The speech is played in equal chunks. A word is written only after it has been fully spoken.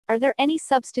Are there any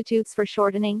substitutes for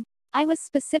shortening? I was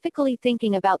specifically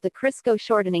thinking about the Crisco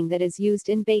shortening that is used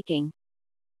in baking.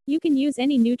 You can use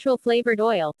any neutral flavored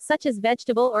oil, such as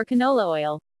vegetable or canola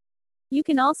oil. You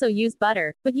can also use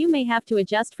butter, but you may have to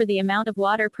adjust for the amount of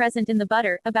water present in the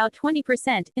butter, about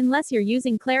 20%, unless you're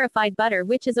using clarified butter,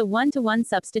 which is a 1-to-1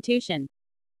 substitution.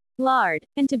 Lard.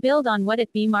 And to build on what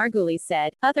it B. Margulies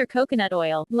said, other coconut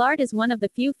oil, lard is one of the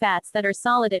few fats that are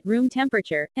solid at room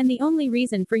temperature, and the only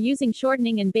reason for using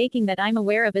shortening in baking that I'm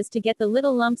aware of is to get the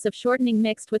little lumps of shortening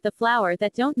mixed with the flour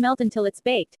that don't melt until it's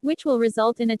baked, which will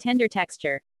result in a tender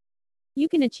texture. You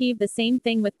can achieve the same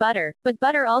thing with butter, but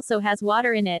butter also has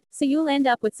water in it, so you'll end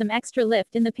up with some extra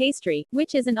lift in the pastry,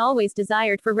 which isn't always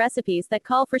desired for recipes that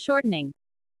call for shortening.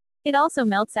 It also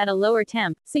melts at a lower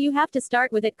temp, so you have to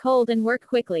start with it cold and work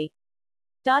quickly.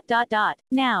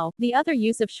 Now, the other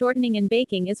use of shortening in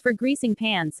baking is for greasing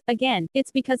pans. Again,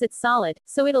 it's because it's solid,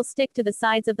 so it'll stick to the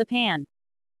sides of the pan.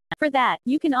 For that,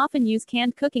 you can often use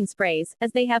canned cooking sprays,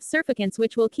 as they have surfactants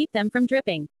which will keep them from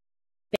dripping.